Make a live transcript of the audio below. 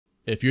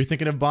If you're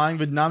thinking of buying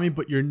Vidnami,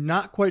 but you're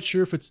not quite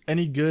sure if it's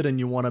any good and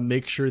you want to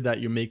make sure that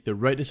you make the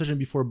right decision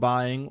before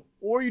buying,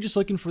 or you're just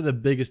looking for the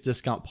biggest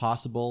discount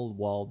possible,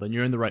 well, then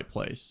you're in the right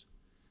place.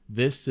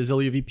 This is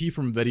Ilya VP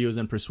from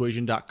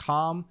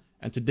videosandpersuasion.com,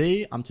 and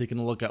today I'm taking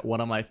a look at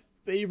one of my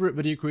favorite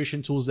video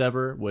creation tools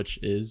ever, which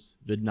is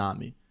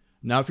Vidnami.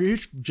 Now, if you're here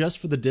just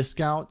for the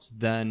discounts,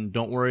 then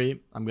don't worry,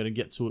 I'm going to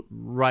get to it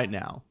right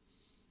now.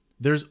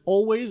 There's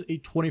always a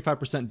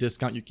 25%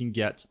 discount you can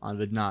get on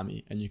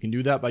Vidnami, and you can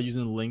do that by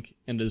using the link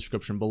in the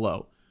description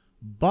below.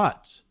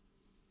 But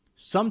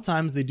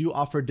sometimes they do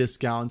offer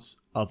discounts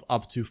of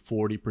up to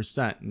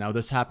 40%. Now,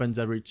 this happens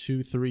every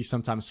 2, 3,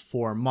 sometimes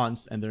 4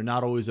 months, and they're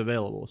not always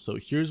available. So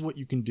here's what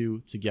you can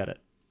do to get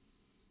it.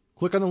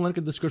 Click on the link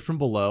in the description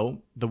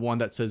below, the one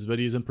that says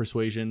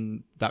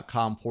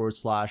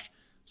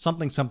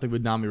videosandpersuasion.com/something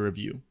Vidnami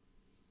review.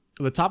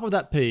 At the top of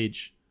that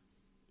page,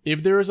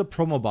 if there is a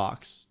promo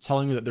box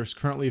telling you that there's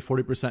currently a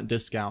 40%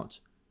 discount,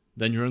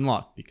 then you're in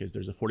luck because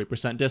there's a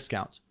 40%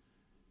 discount.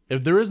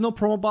 If there is no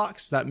promo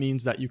box, that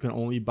means that you can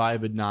only buy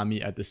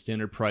Vidnami at the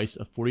standard price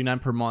of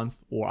 $49 per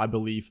month, or I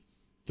believe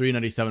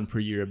 $397 per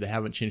year if they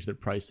haven't changed their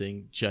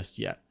pricing just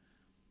yet.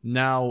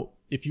 Now,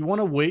 if you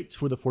want to wait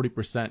for the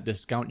 40%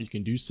 discount, you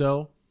can do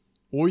so,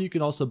 or you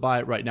can also buy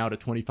it right now at a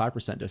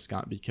 25%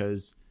 discount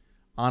because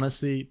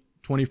honestly,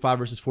 25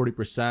 versus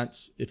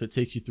 40%, if it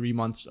takes you 3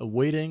 months of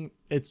waiting,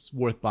 it's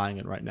worth buying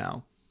it right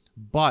now.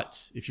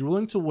 But if you're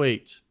willing to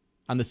wait,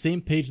 on the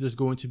same page, there's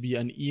going to be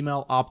an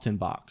email opt-in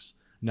box.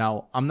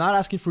 Now, I'm not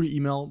asking for your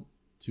email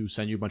to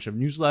send you a bunch of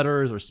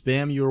newsletters or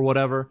spam you or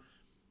whatever.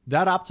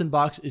 That opt-in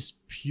box is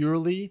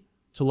purely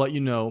to let you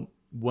know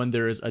when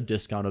there is a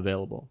discount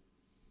available.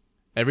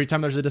 Every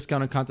time there's a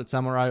discount on Content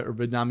Samurai or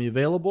Vidnami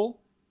available,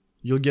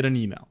 you'll get an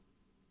email.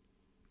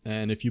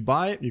 And if you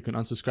buy it, you can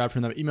unsubscribe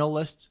from that email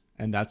list,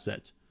 and that's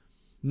it.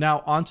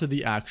 Now, onto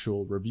the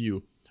actual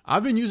review.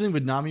 I've been using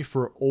Vidnami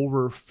for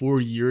over 4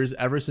 years,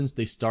 ever since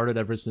they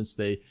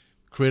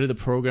created the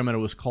program and it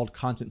was called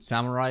Content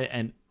Samurai,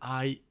 and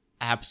I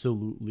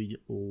absolutely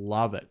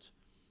love it.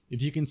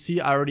 If you can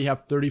see, I already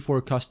have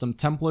 34 custom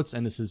templates,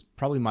 and this is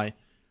probably my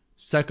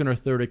second or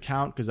third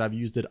account because I've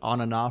used it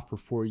on and off for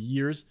 4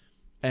 years,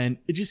 and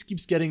it just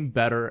keeps getting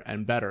better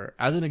and better.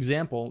 As an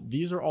example,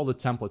 these are all the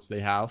templates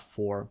they have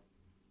for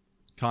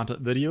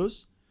content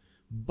videos,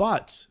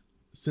 but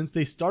since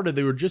they started,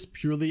 they were just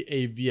purely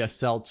a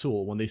VSL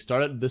tool. When they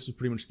started, this was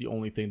pretty much the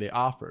only thing they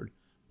offered.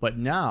 But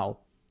now,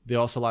 they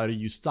also allow you to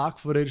use stock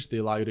footage. They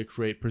allow you to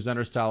create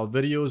presenter style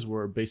videos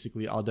where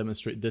basically I'll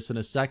demonstrate this in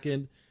a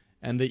second.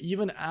 And they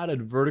even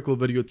added vertical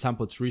video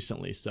templates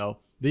recently. So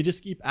they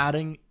just keep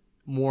adding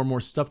more and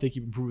more stuff. They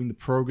keep improving the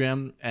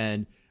program.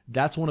 And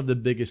that's one of the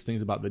biggest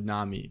things about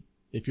Vidnami.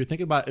 If you're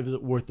thinking about if it's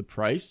worth the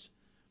price,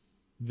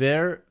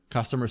 their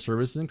customer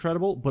service is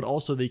incredible, but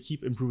also they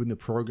keep improving the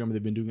program.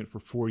 They've been doing it for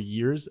 4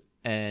 years,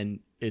 and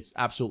it's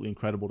absolutely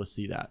incredible to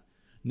see that.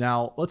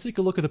 Now, let's take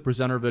a look at the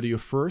presenter video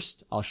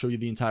first. I'll show you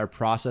the entire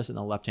process on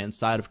the left-hand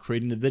side of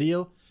creating the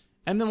video,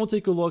 and then we'll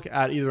take a look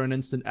at either an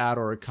instant ad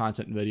or a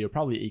content video,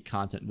 probably a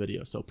content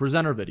video. So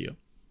presenter video,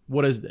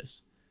 what is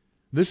this?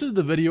 This is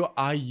the video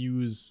I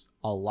use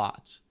a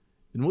lot.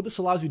 And what this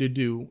allows you to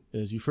do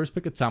is you first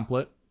pick a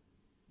template.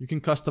 You can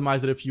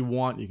customize it if you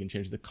want. You can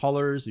change the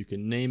colors, you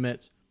can name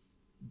it,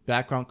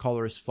 background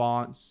colors,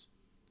 fonts,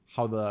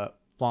 how the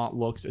font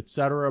looks,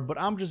 etc. But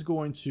I'm just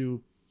going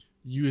to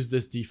use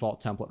this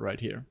default template right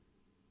here.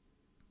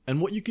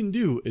 And what you can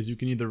do is you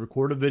can either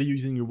record a video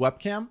using your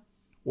webcam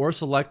or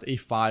select a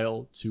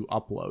file to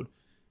upload.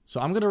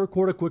 So I'm going to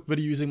record a quick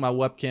video using my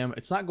webcam.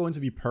 It's not going to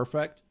be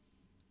perfect.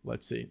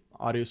 Let's see,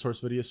 audio source,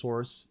 video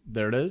source.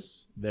 There it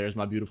is. There's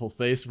my beautiful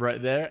face right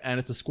there. And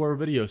it's a square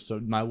video, so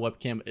my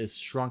webcam is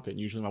shrunken.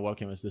 Usually my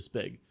webcam is this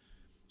big.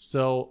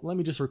 So let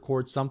me just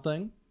record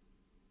something.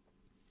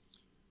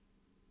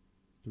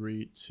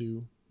 3,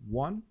 2,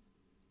 1.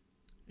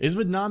 Is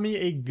Vidnami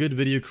a good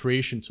video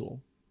creation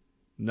tool?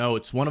 No,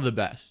 it's one of the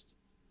best.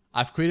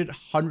 I've created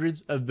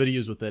hundreds of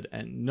videos with it,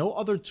 and no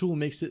other tool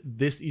makes it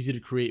this easy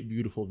to create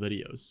beautiful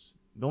videos.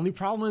 The only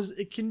problem is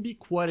it can be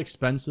quite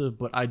expensive,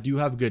 but I do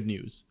have good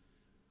news.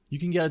 You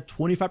can get a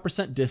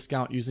 25%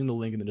 discount using the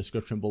link in the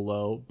description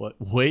below, but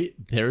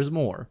wait, there's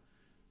more.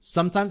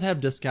 Sometimes I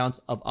have discounts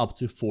of up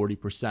to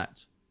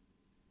 40%.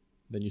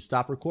 Then you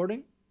stop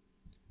recording,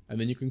 and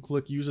then you can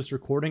click use this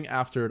recording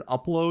after it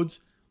uploads.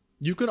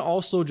 You can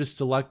also just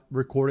select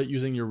record it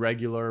using your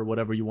regular,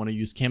 whatever you want to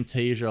use,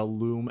 Camtasia,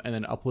 Loom, and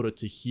then upload it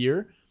to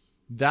here.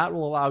 That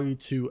will allow you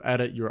to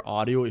edit your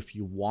audio if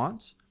you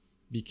want,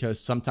 because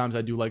sometimes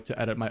I do like to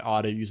edit my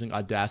audio using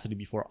Audacity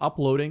before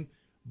uploading.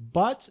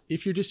 But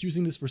if you're just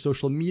using this for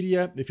social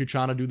media, if you're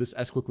trying to do this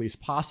as quickly as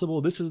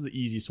possible, this is the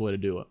easiest way to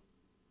do it.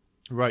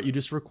 Right, you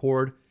just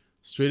record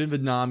straight in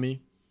Vidnami.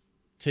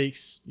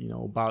 Takes,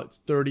 about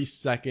 30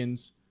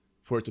 seconds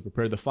for it to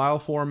prepare the file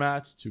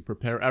formats, to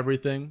prepare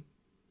everything.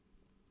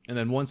 And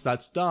then once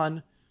that's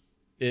done,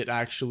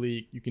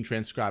 you can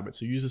transcribe it.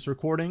 So use this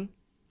recording,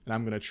 and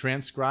I'm going to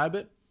transcribe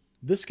it.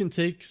 This can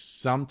take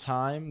some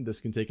time.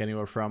 This can take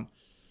anywhere from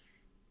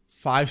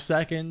 5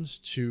 seconds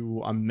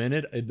to a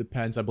minute. It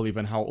depends, I believe,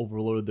 on how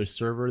overloaded the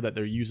server that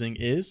they're using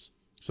is.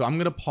 So I'm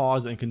going to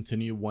pause and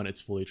continue when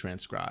it's fully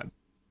transcribed.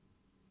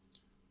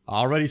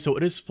 Alrighty, so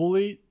it is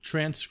fully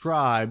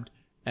transcribed,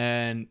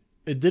 and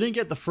it didn't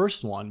get the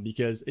first one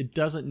because it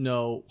doesn't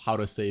know how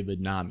to say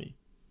Vidnami.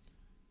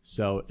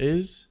 So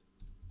is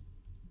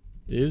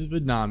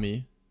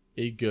Vidnami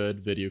a good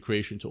video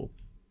creation tool?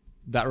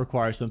 That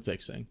requires some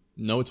fixing.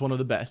 No, it's one of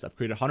the best. I've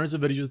created hundreds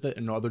of videos with it,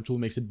 and no other tool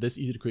makes it this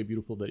easy to create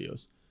beautiful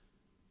videos.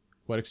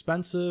 Quite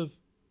expensive.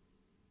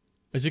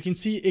 As you can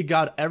see, it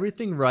got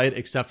everything right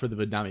except for the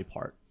Vidnami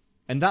part.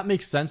 And that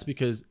makes sense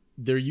because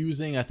they're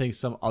using, I think,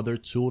 some other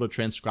tool to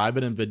transcribe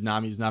it, and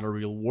Vidnami is not a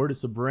real word,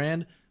 it's a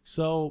brand,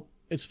 so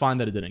it's fine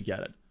that it didn't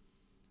get it.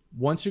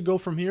 Once you go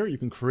from here, you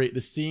can create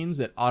the scenes.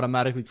 It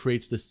automatically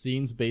creates the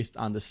scenes based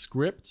on the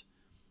script.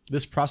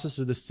 This process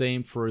is the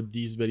same for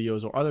these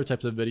videos or other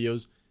types of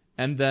videos,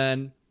 and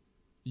then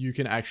you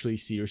can actually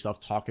see yourself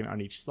talking on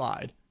each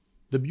slide.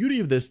 The beauty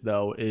of this,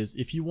 though, is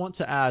if you want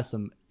to add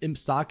some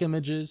stock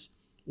images,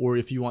 or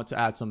if you want to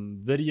add some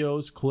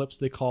videos, clips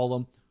they call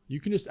them, you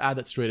can just add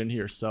that straight in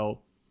here. So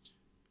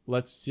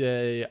let's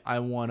say I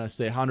want to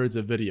say hundreds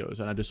of videos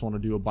and I just want to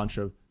do a bunch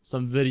of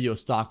some video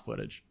stock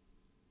footage.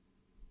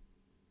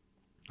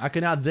 I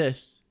can add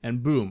this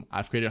and boom,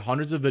 I've created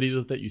hundreds of videos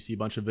with it. You see a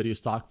bunch of video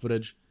stock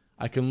footage.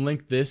 I can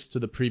link this to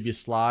the previous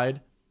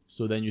slide,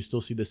 so then you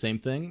still see the same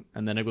thing,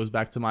 and then it goes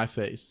back to my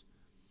face.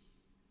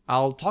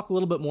 I'll talk a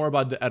little bit more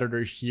about the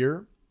editor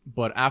here,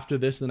 but after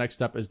this, the next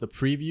step is the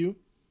preview.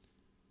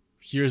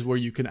 Here's where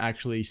you can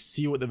actually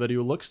see what the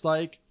video looks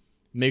like.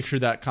 Make sure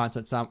that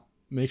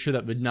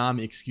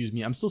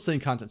Vidnami, I'm still saying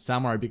Content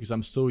Samurai because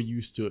I'm so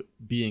used to it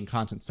being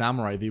Content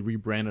Samurai. They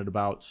rebranded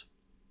about,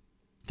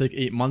 I think,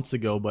 8 months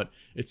ago, but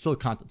it's still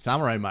Content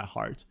Samurai in my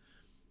heart.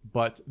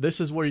 But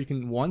this is where you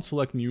can,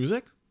 select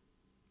music.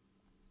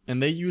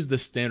 And they use the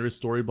standard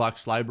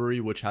Storyblocks library,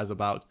 which has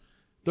about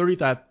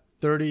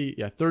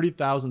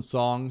 30,000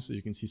 songs.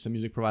 You can see some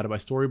music provided by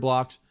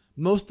Storyblocks.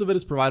 Most of it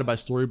is provided by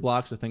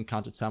Storyblocks. I think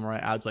Content Samurai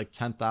adds like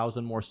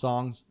 10,000 more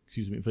songs.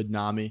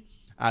 Vidnami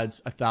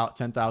adds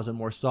 10,000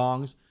 more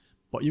songs.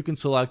 But you can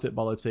select it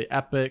by, let's say,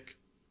 Epic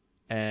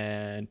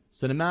and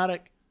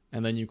Cinematic.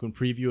 And then you can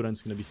preview it, and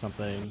it's going to be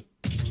something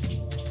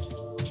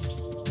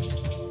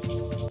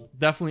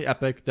definitely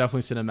Epic,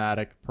 definitely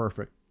Cinematic.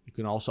 Perfect. You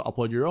can also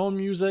upload your own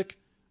music.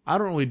 I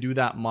don't really do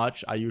that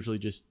much. I usually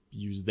just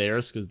use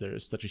theirs because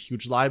there's such a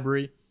huge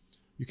library.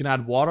 You can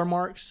add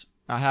watermarks.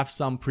 I have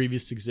some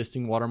previous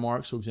existing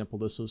watermarks. For example,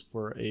 this was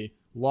for a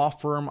law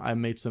firm. I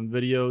made some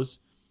videos.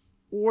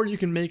 Or you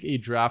can make a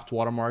draft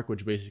watermark,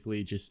 which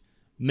basically just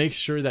makes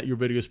sure that your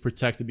video is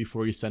protected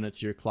before you send it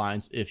to your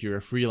clients if you're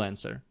a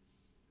freelancer.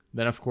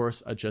 Then, of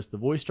course, adjust the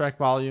voice track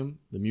volume,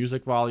 the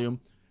music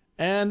volume,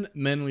 and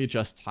manually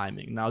adjust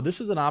timing. Now, this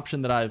is an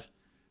option that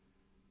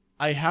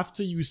I have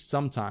to use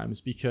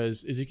sometimes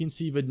because, as you can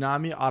see,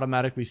 Vidnami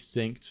automatically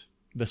synced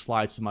the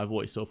slides to my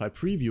voice. So if I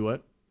preview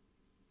it,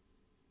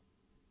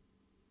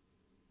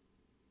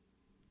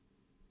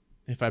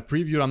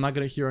 I'm not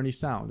going to hear any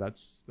sound.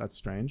 That's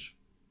strange.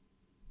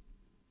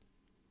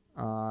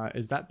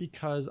 Is that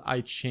because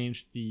I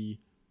changed the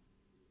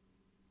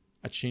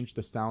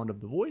sound of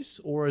the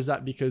voice, or is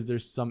that because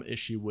there's some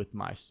issue with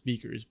my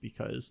speakers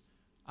because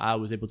I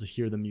was able to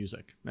hear the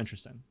music?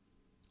 Interesting.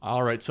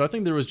 All right, so I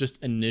think there was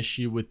just an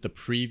issue with the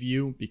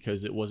preview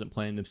because it wasn't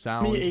playing the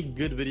sound. A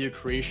good video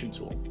creation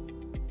tool.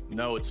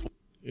 No, it's...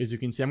 As you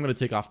can see, I'm going to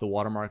take off the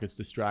watermark. It's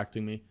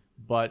distracting me.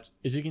 But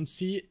as you can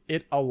see,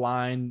 it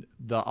aligned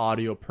the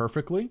audio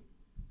perfectly.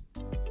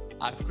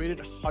 I've created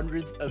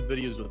hundreds of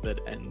videos with it,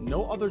 and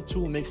no other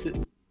tool makes it.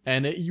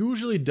 And it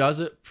usually does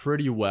it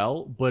pretty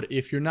well, but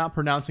if you're not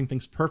pronouncing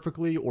things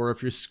perfectly, or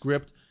if your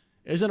script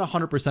isn't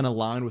 100%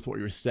 aligned with what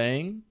you're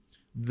saying,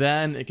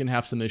 then it can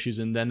have some issues,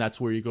 and then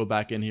that's where you go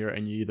back in here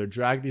and you either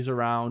drag these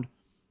around,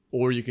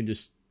 or you can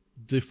just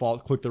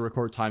default click the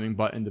record timing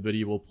button, the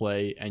video will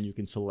play, and you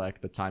can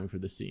select the timing for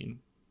the scene.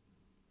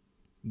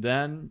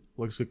 Then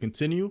let's click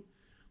continue.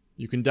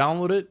 You can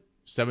download it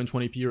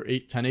 720p or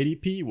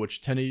 1080p, which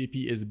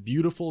 1080p is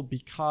beautiful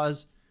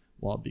because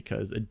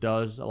it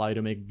does allow you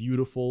to make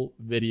beautiful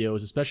videos,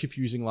 especially if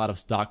you're using a lot of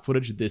stock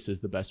footage. This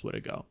is the best way to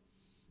go.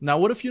 Now,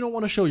 what if you don't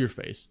want to show your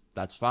face?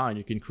 That's fine.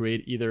 You can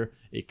create either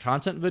a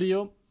content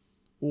video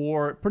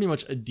or pretty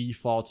much a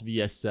default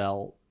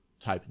VSL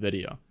type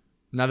video.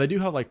 Now, they do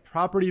have like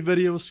property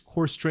videos,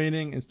 course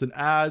training, instant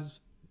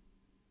ads,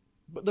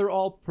 but they're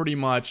all pretty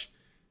much,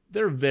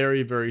 they're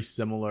very, very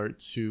similar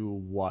to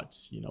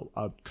what,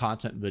 a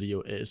content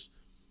video is.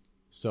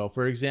 So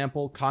for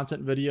example,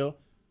 content video,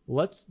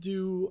 let's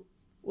do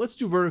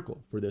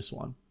vertical for this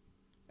one.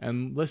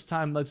 And this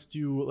time, let's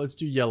do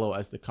yellow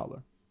as the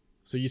color.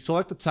 So you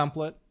select the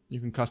template,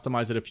 you can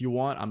customize it if you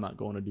want. I'm not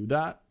going to do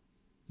that.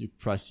 You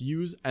press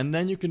use, and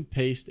then you can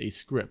paste a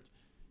script.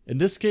 In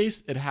this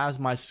case, it has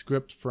my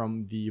script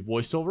from the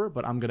voiceover,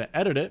 but I'm going to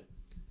edit it,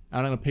 and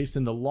I'm going to paste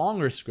in the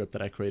longer script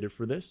that I created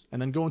for this,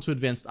 and then go into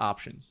advanced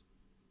options.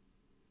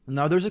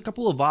 Now, there's a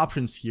couple of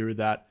options here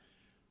that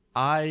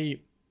I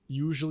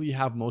usually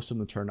have most of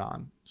them turned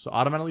on. So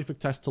automatically fix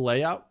text to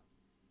layout.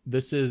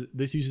 This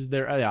uses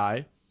their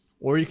AI,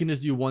 or you can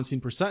just do one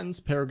scene per sentence,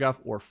 paragraph,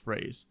 or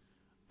phrase.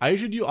 I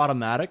usually do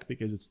automatic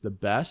because it's the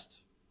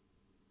best,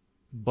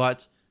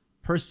 but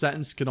per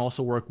sentence can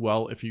also work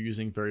well if you're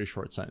using very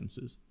short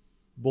sentences.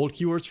 Bold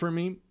keywords for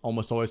me,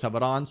 almost always have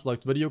it on.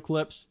 Select video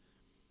clips.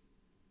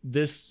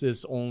 This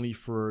is only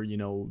for,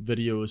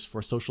 videos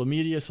for social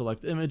media.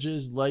 Select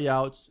images,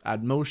 layouts,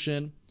 add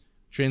motion,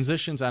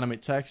 transitions,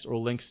 animate text, or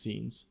link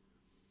scenes.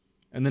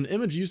 And then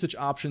image usage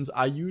options,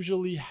 I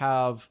usually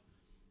have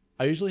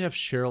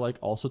share alike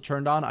also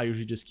turned on. I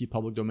usually just keep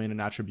public domain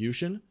and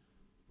attribution.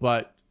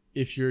 But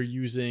if you're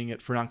using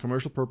it for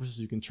non-commercial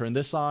purposes, you can turn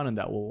this on and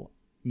that will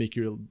make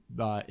your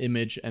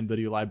image and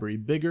video library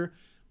bigger.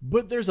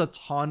 But there's a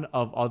ton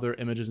of other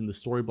images in the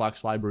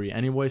Storyblocks library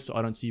anyway, so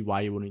I don't see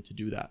why you would need to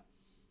do that.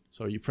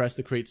 So you press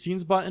the create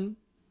scenes button,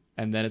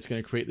 and then it's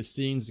going to create the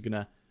scenes. It's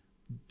going to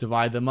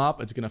divide them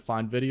up. It's going to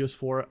find videos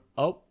for it.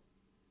 Oh,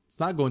 it's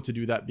not going to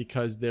do that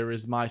because there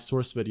is my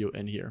source video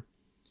in here.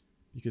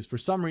 Because for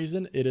some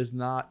reason it is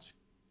not.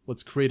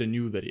 Let's create a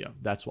new video.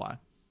 That's why.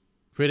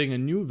 Creating a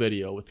new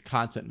video with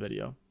content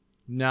video.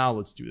 Now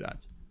let's do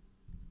that.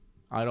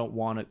 I don't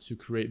want it to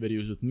create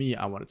videos with me.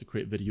 I want it to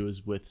create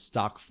videos with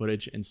stock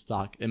footage and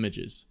stock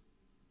images.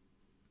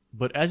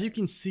 But as you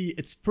can see,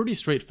 it's pretty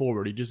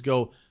straightforward. You just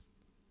go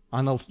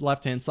on the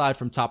left-hand side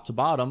from top to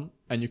bottom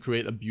and you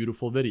create a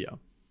beautiful video.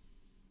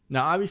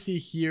 Now, obviously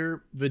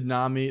here,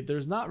 Vidnami,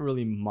 there's not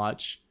really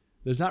much.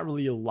 There's not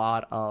really a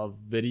lot of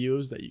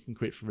videos that you can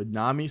create for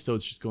Vidnami. So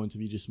it's just going to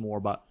be just more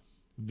about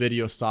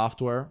video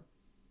software.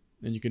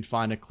 And you can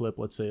find a clip,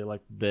 let's say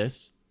like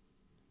this.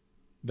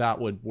 That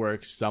would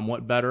work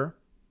somewhat better.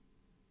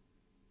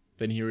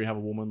 Then here we have a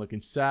woman looking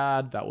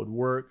sad. That would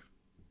work.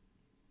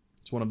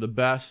 It's one of the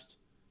best.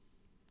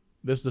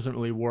 This doesn't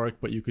really work,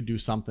 but you could do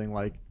something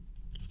like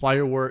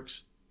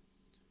fireworks.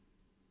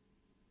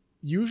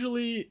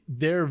 Usually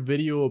their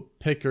video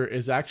picker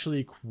is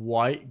actually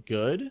quite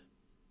good,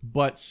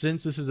 but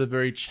since this is a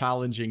very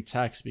challenging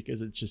text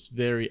because it's just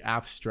very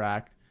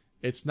abstract,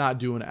 it's not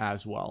doing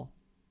as well.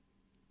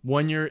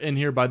 When you're in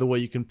here, by the way,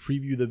 you can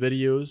preview the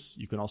videos.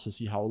 You can also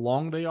see how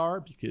long they are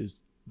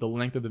because the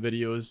length of the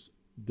videos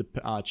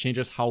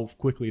changes how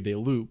quickly they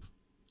loop.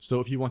 So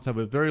if you want to have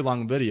a very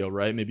long video,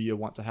 right? Maybe you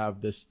want to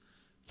have this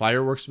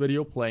fireworks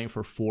video playing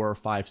for 4 or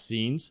 5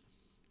 scenes.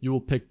 You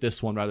will pick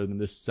this one rather than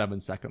this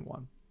 7-second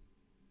one.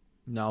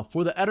 Now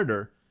for the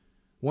editor,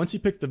 once you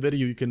pick the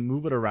video, you can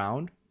move it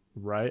around,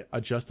 right?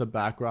 Adjust the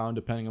background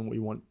depending on what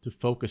you want to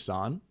focus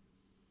on.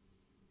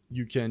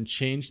 You can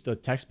change the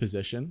text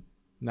position.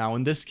 Now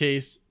in this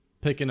case,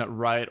 picking it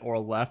right or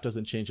left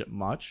doesn't change it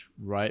much,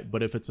 right?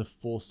 But if it's a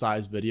full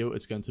size video,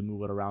 it's going to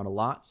move it around a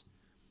lot.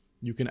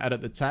 You can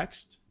edit the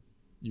text.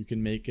 You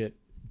can make it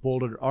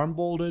bolded or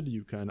unbolded.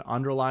 You can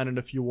underline it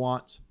if you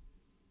want.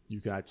 You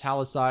can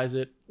italicize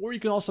it, or you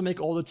can also make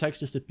all the text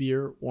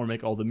disappear or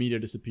make all the media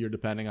disappear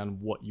depending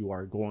on what you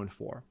are going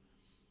for.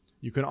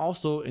 You can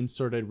also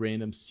insert a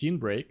random scene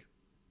break.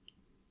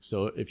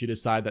 So if you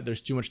decide that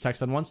there's too much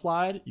text on one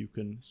slide, you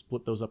can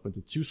split those up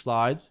into 2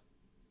 slides,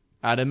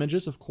 add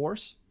images, of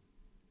course,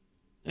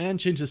 and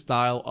change the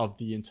style of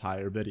the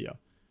entire video.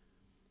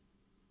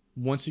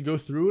 Once you go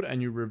through it and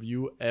you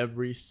review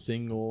every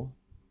single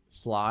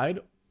slide,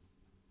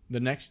 the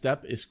next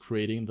step is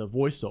creating the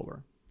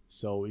voiceover.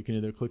 So you can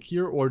either click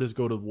here or just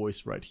go to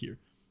voice right here.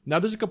 Now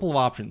there's a couple of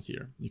options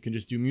here. You can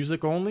just do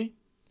music only.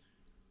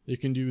 You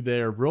can do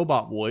their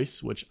robot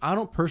voice, which I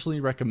don't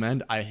personally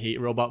recommend. I hate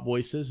robot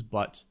voices,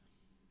 but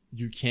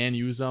you can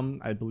use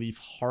them. I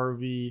believe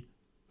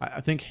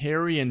I think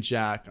Harry and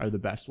Jack are the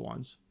best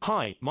ones.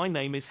 Hi, my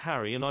name is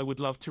Harry and I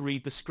would love to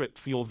read the script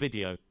for your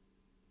video.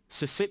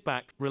 So sit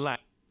back,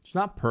 relax. It's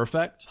not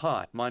perfect.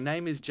 Hi, my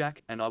name is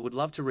Jack and I would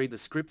love to read the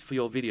script for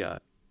your video.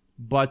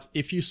 But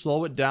if you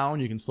slow it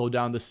down, you can slow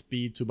down the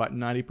speed to about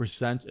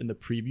 90% in the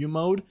preview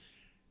mode.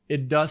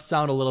 It does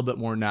sound a little bit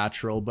more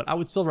natural, but I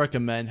would still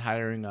recommend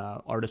hiring an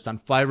artist on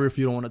Fiverr if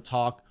you don't want to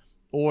talk,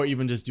 or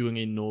even just doing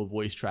a no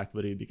voice track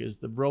video because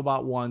the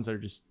robot ones are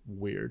just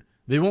weird.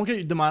 They won't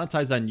get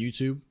demonetized on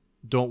YouTube,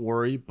 don't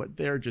worry, but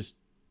they're just,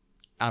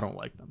 I don't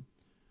like them.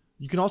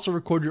 You can also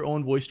record your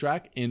own voice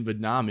track in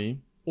Vidnami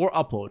or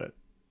upload it.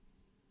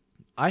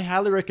 I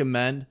highly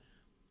recommend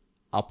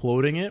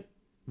uploading it,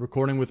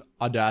 recording with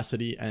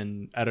Audacity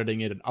and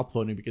editing it and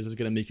uploading because it's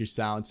going to make your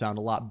sound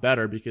a lot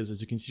better because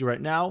as you can see right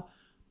now,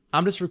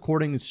 I'm just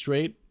recording it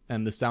straight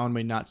and the sound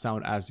may not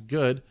sound as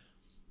good,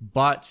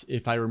 but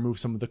if I remove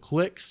some of the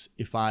clicks,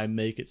 if I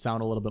make it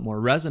sound a little bit more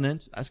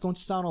resonant, that's going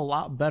to sound a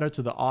lot better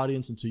to the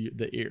audience and to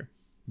the ear.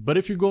 But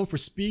if you're going for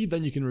speed,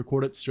 then you can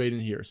record it straight in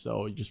here.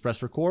 So you just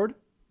press record.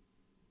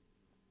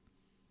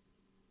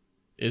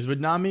 Is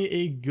Vidnami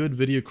a good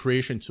video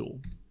creation tool?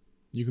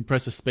 You can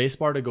press the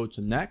spacebar to go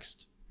to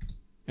next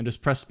and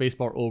just press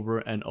spacebar over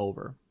and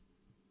over.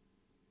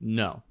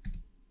 No.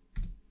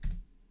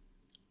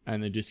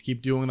 And then just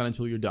keep doing that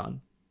until you're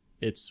done.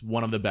 It's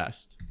one of the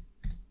best.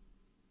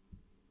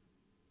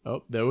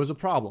 Oh, there was a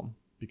problem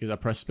because I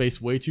pressed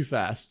space way too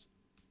fast.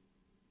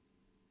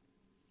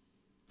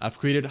 I've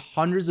created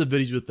hundreds of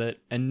videos with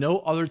it, and no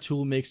other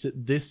tool makes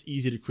it this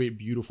easy to create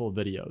beautiful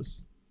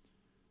videos.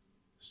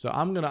 So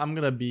I'm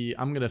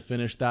gonna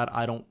finish that.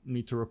 I don't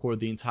need to record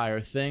the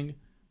entire thing,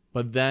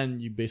 but then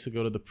you basically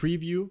go to the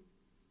preview,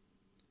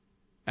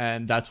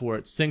 and that's where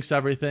it syncs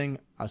everything.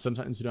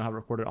 Sometimes you don't have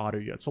recorded audio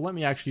yet. So let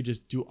me actually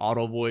just do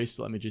auto voice.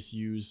 Let me just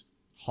use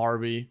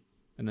Harvey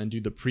and then do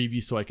the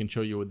preview so I can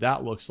show you what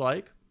that looks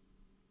like.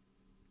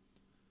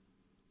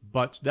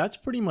 But that's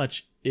pretty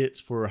much it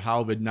for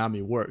how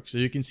Vidnami works. So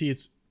you can see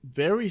it's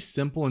very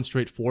simple and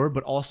straightforward,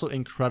 but also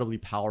incredibly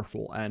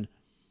powerful. And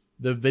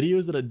the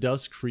videos that it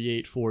does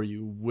create for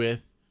you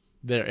with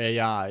their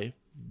AI,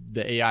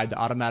 the AI that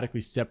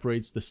automatically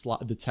separates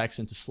the text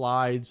into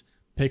slides,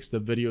 picks the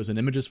videos and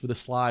images for the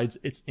slides,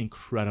 it's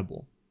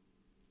incredible.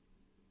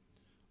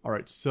 All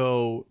right,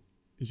 so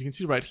as you can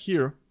see right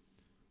here,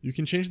 you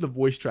can change the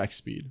voice track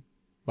speed.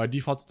 By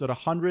default, it's at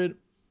 100.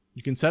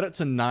 You can set it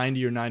to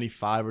 90 or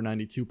 95 or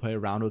 92, play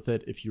around with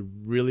it if you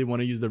really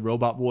want to use the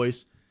robot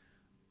voice.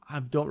 I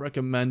don't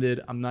recommend it.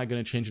 I'm not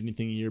going to change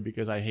anything here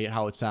because I hate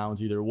how it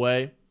sounds either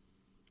way.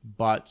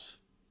 But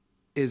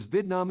is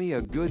Vidnami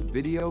a good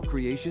video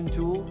creation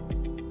tool?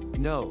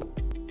 No.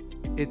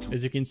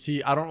 As you can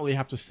see, I don't really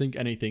have to sync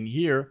anything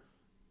here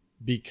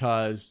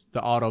because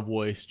the auto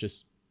voice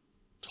just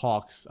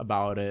talks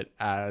about it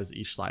as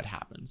each slide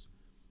happens.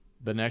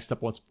 The next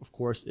step, of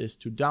course, is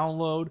to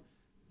download,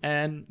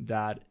 and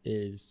that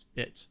is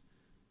it.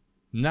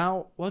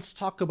 Now, let's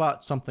talk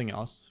about something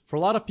else. For a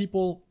lot of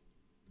people,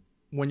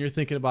 when you're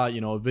thinking about,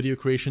 a video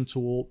creation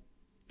tool,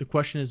 the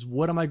question is,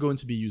 what am I going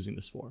to be using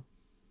this for?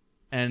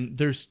 And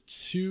there's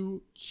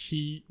two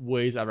key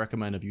ways I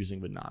recommend of using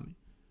Vidnami.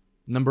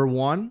 Number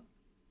one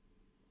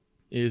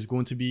is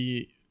going to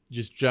be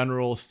just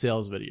general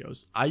sales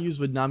videos. I use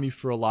Vidnami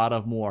for a lot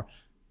of more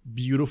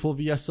beautiful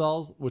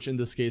VSLs, which in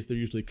this case, they're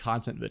usually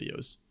content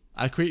videos.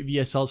 I create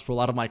VSLs for a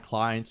lot of my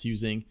clients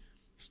using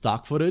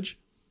stock footage.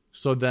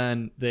 So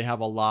then they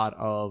have a lot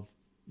of,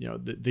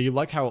 they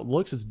like how it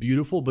looks, it's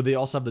beautiful, but they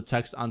also have the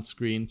text on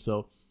screen.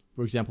 So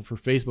for example, for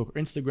Facebook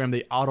or Instagram,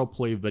 they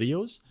autoplay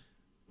videos,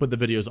 but the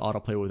videos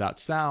autoplay without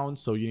sound.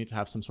 So you need to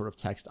have some sort of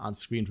text on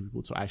screen for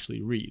people to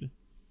actually read.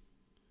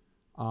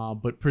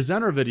 But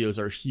presenter videos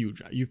are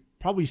huge. You've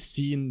probably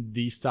seen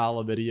these style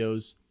of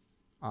videos,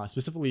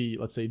 specifically,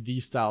 let's say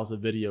these styles of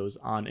videos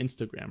on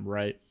Instagram,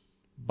 right?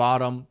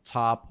 Bottom,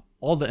 top,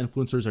 all the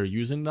influencers are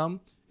using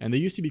them. And they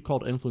used to be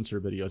called influencer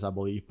videos, I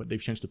believe, but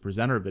they've changed to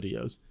presenter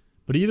videos.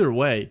 But either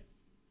way,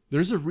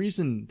 there's a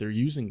reason they're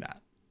using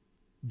that.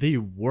 They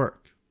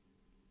work.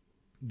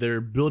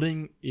 They're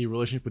building a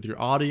relationship with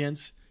your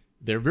audience.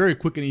 They're very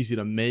quick and easy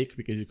to make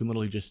because you can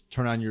literally just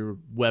turn on your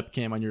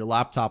webcam on your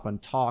laptop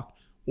and talk.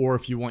 Or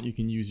if you want, you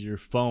can use your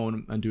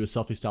phone and do a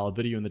selfie style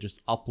video and then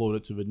just upload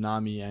it to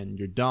Vidnami and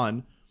you're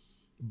done.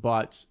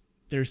 But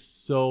they're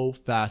so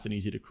fast and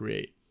easy to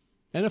create.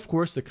 And of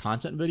course, the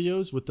content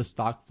videos with the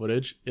stock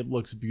footage, it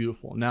looks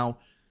beautiful. Now,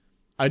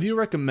 I do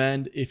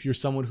recommend if you're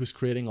someone who's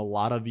creating a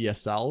lot of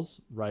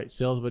VSLs, right,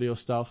 sales video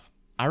stuff,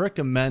 I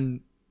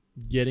recommend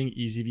getting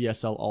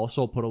EasyVSL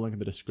also. I'll put a link in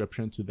the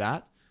description to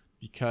that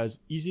because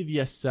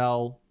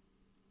EasyVSL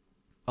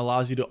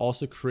allows you to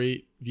also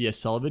create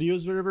VSL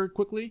videos very, very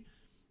quickly.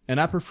 And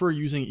I prefer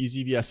using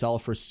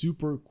EasyVSL for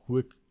super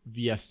quick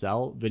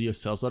VSL, video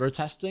sales letter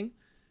testing,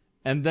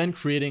 and then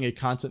creating a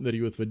content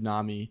video with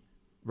Vidnami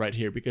right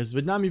here, because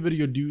Vidnami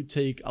video do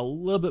take a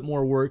little bit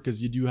more work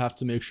because you do have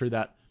to make sure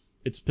that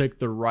it's picked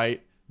the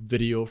right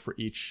video for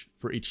each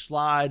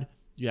slide.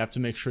 You have to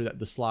make sure that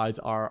the slides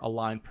are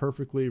aligned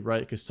perfectly, right?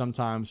 Because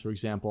sometimes, for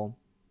example,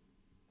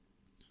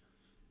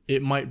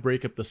 it might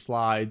break up the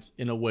slides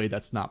in a way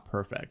that's not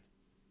perfect,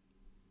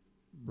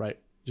 right?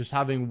 Just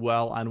having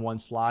well on one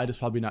slide is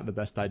probably not the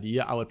best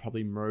idea. I would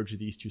probably merge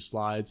these two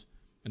slides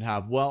and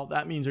have well.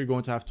 That means you're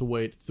going to have to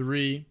wait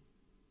 3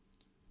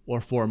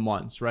 or 4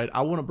 months, right?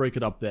 I wouldn't break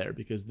it up there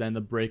because then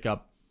the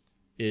breakup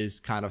is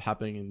kind of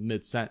happening in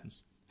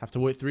mid-sentence. Have to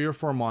wait 3 or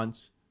 4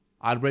 months.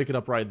 I'd break it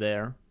up right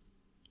there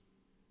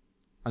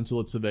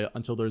until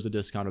there's a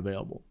discount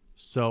available.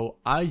 So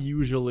I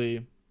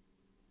usually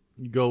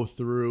go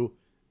through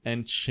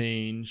and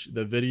change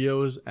the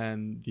videos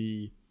and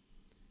the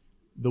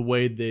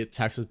way the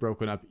text is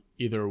broken up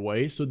either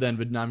way. So then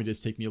Vidnami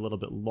does take me a little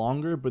bit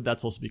longer, but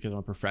that's also because I'm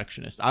a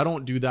perfectionist. I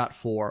don't do that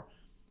for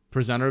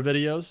presenter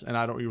videos, and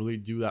I don't really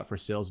do that for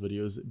sales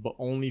videos, but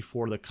only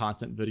for the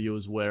content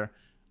videos where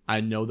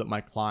I know that my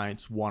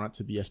clients want it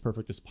to be as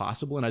perfect as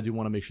possible, and I do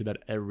want to make sure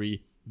that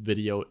every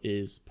video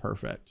is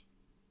perfect.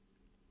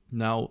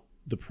 Now,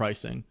 the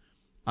pricing.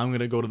 I'm going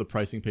to go to the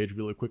pricing page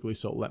really quickly,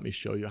 so let me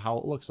show you how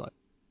it looks like.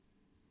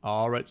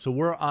 All right, so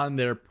we're on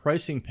their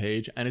pricing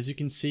page, and as you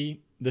can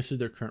see, this is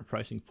their current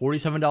pricing,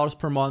 $47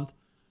 per month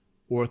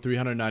or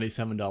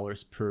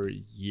 $397 per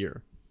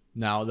year.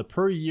 Now, the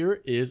per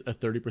year is a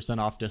 30%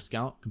 off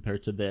discount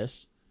compared to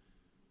this,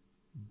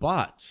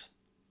 but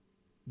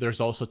there's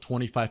also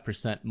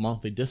 25%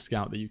 monthly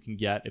discount that you can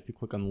get if you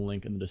click on the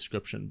link in the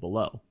description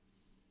below.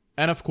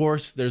 And of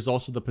course, there's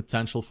also the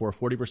potential for a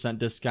 40%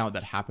 discount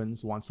that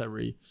happens once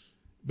every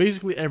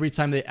basically every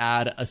time they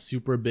add a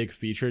super big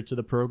feature to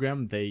the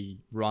program, they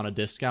run a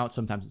discount.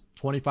 Sometimes it's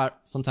 25,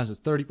 sometimes it's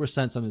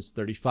 30%, sometimes it's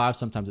 35,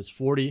 sometimes it's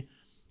 40.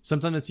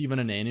 Sometimes it's even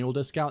an annual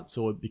discount,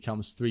 so it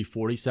becomes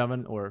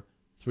 $347 or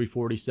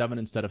 $347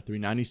 instead of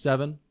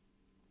 $397.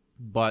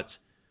 But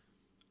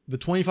the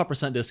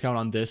 25% discount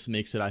on this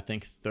makes it, I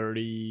think,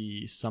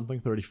 30 something,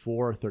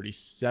 34 or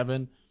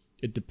 37.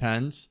 It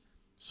depends.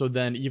 So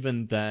then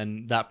even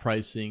then, that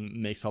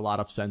pricing makes a lot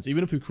of sense.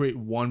 Even if you create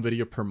one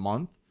video per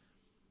month,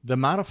 the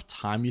amount of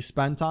time you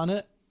spent on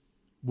it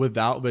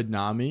without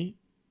Vidnami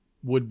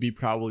would be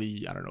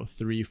probably, I don't know,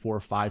 3, 4,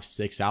 5,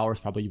 6 hours,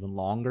 probably even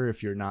longer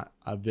if you're not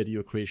a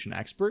video creation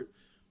expert.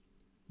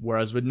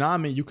 Whereas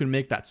Vidnami, you can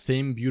make that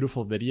same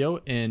beautiful video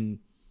in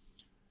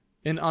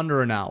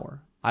under an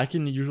hour. I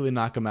can usually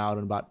knock them out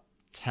in about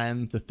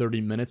 10 to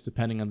 30 minutes,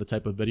 depending on the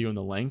type of video and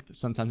the length.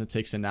 Sometimes it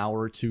takes an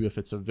hour or two if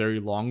it's a very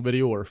long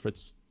video, or if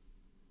it's,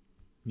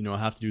 I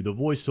have to do the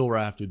voiceover,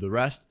 I have to do the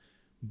rest.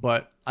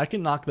 But I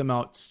can knock them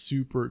out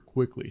super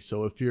quickly.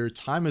 So if your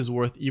time is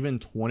worth even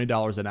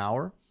 $20 an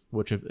hour,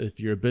 which if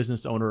you're a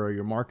business owner or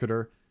you're a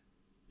marketer,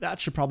 it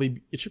should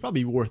probably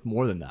be worth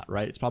more than that,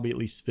 right? It's probably at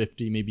least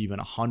 50, maybe even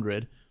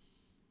 100.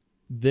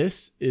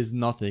 This is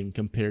nothing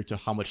compared to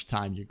how much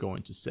time you're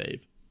going to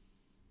save.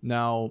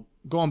 Now,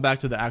 going back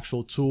to the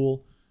actual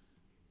tool,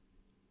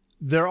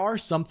 there are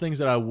some things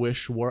that I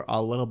wish were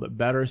a little bit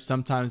better.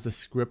 Sometimes the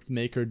script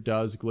maker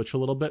does glitch a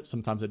little bit.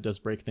 Sometimes it does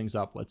break things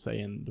up, let's say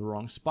in the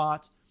wrong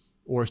spot,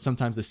 or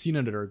sometimes the scene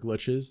editor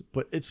glitches,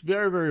 but it's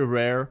very, very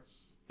rare,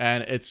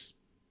 and it's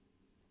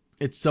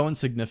so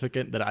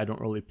insignificant that I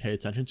don't really pay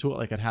attention to it.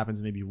 Like, it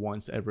happens maybe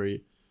once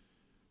every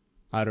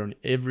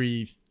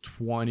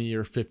 20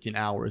 or 15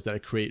 hours that I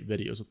create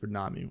videos with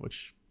Vidnami,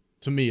 which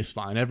to me is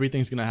fine.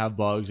 Everything's going to have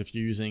bugs. If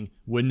you're using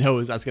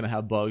Windows, that's going to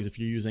have bugs. If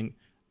you're using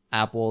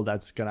Apple,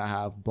 that's going to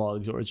have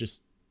bugs, or it's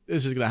just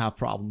going to have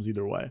problems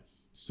either way.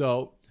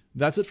 So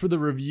that's it for the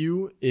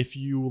review. If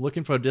you're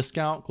looking for a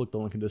discount, click the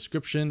link in the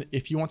description.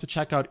 If you want to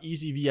check out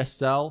Easy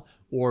VSL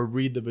or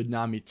read the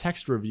Vidnami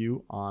text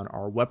review on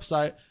our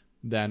website,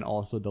 then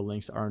also the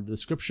links are in the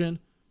description.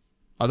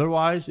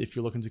 Otherwise, if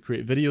you're looking to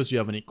create videos, you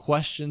have any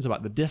questions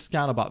about the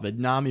discount, about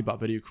Vidnami, about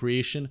video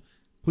creation,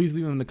 please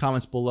leave them in the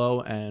comments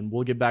below and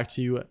we'll get back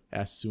to you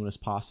as soon as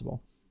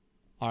possible.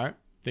 All right.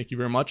 Thank you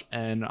very much,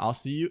 and I'll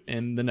see you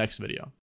in the next video.